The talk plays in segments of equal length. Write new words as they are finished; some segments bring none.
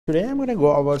Today I'm going to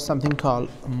go over something called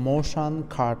Motion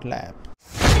Cart Lab.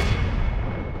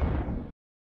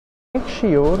 Make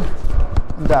sure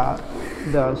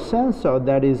the sensor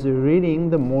that is reading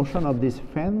the motion of this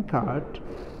fan cart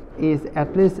is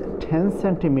at least 10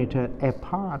 centimeter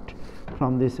apart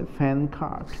from this fan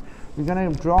cart. We're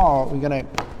going to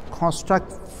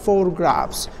construct 4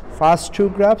 graphs. First 2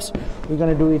 graphs, we're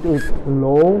going to do it with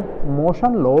low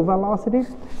motion, low velocity,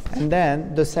 and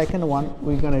then the second one,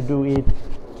 we're going to do it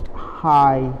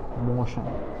high motion.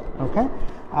 Okay,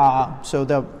 so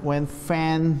when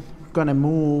fan gonna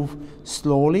move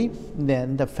slowly,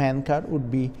 then the fan cart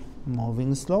would be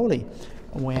moving slowly.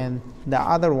 When the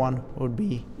other one would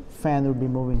be fan would be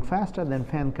moving faster, then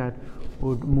fan cart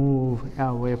would move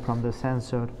away from the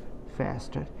sensor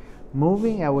faster.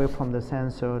 Moving away from the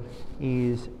sensor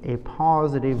is a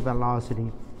positive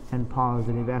velocity and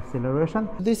positive acceleration.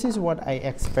 This is what I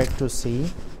expect to see.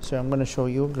 So I'm going to show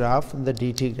you a graph, the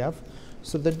DT graph.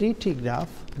 So the DT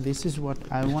graph, this is what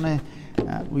I want to,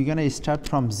 we're going to start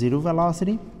from 0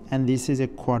 velocity, and this is a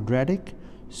quadratic.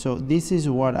 So this is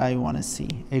what I want to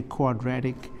see, a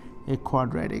quadratic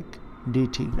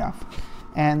DT graph.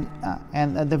 And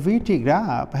the VT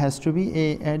graph has to be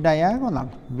a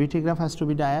diagonal. VT graph has to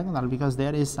be diagonal because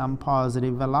there is some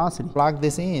positive velocity. Plug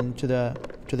this in to the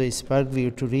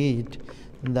SParkView to read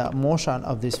the motion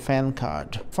of this fan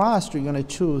cart. First, we're going to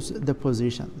choose the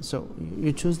position. So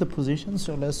you choose the position.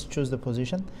 So let's choose the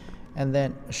position, and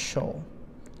then show.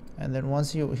 And then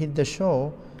once you hit the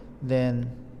show, then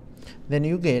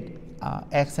you get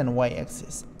x and y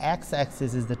axis. X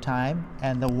axis is the time,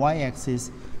 and the y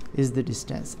axis is the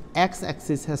distance. X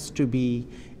axis has to be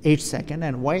 8 seconds,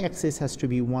 and y axis has to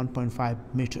be 1.5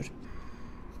 meter.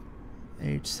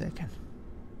 8 seconds.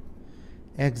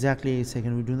 Exactly 8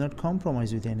 seconds. We do not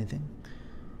compromise with anything.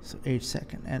 So 8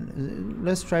 seconds, and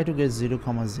let's try to get 0,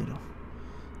 0.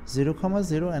 0,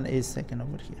 0 and 8 seconds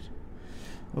over here.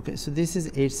 Okay, so this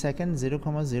is 8 seconds, 0,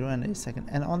 0 and 8 seconds.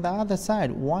 And on the other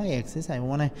side, y axis, I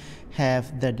want to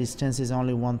have the distance is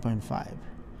only 1.5.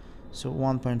 So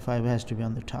 1.5 has to be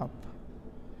on the top.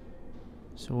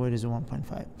 So where is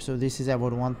 1.5? So this is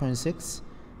about 1.6,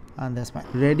 and that's fine.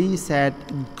 Ready, set,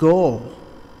 go.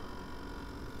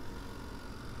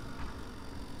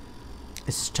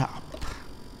 Stop.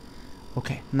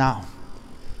 Okay, now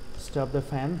stop the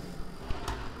fan.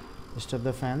 Stop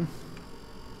the fan.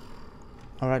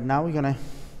 All right, now we're gonna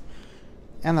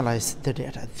analyze the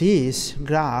data. This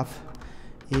graph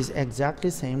is exactly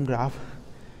same graph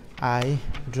I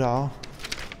draw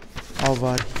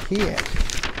over here.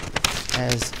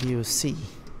 As you see,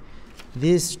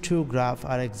 these 2 graphs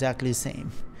are exactly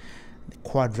same.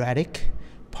 Quadratic,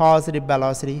 positive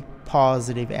velocity,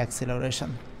 positive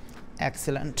acceleration.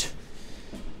 Excellent.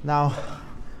 Now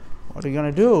what we're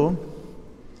going to do,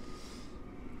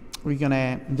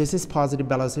 this is positive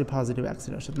velocity, positive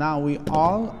acceleration. Now we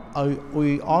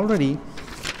already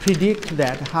predict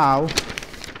that how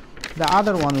the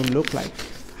other one will look like,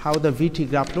 how the VT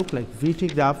graph look like.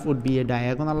 VT graph would be a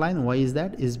diagonal line. Why is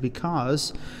that? Is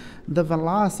because the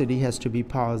velocity has to be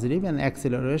positive and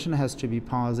acceleration has to be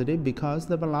positive, because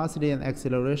the velocity and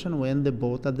acceleration, when they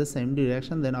both are the same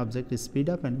direction, then object is speed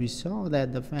up, and we saw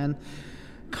that the fan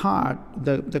cart,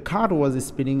 the cart was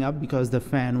speeding up because the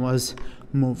fan was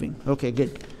moving. Okay,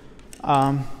 good.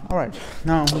 All right,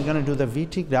 now we're going to do the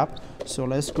VT graph. So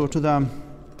let's go to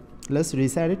let's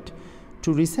reset it.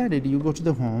 To reset it, you go to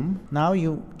the home. Now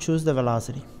you choose the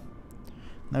velocity.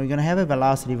 Now we're going to have a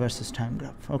velocity versus time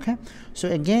graph. Okay, so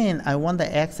again, I want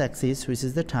the x-axis, which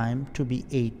is the time, to be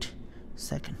 8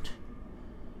 seconds.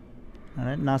 All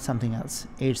right, not something else.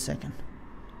 8 seconds.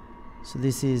 So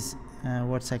this is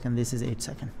what second? This is 8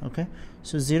 seconds. Okay,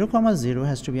 so 0, 0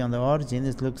 has to be on the origin.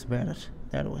 It looks better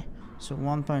that way. So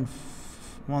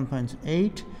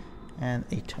 1.8 and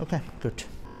 8. Okay, good.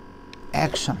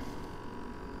 Action.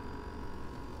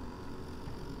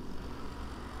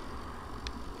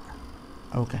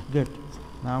 Okay, good.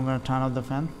 Now I'm going to turn off the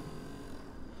fan.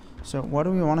 So what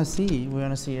do we want to see? We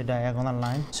want to see a diagonal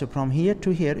line. So from here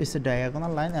to here is a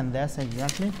diagonal line, and that's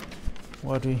exactly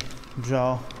what we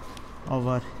draw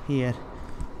over here.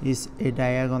 Is a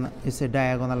diagonal. It's a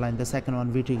diagonal line. The second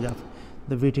one, VT graph.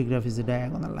 The VT graph is a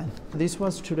diagonal line. This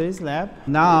was today's lab.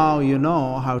 Now you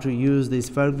know how to use this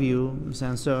SParkView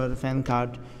sensor fan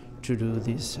cart to do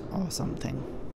this awesome thing.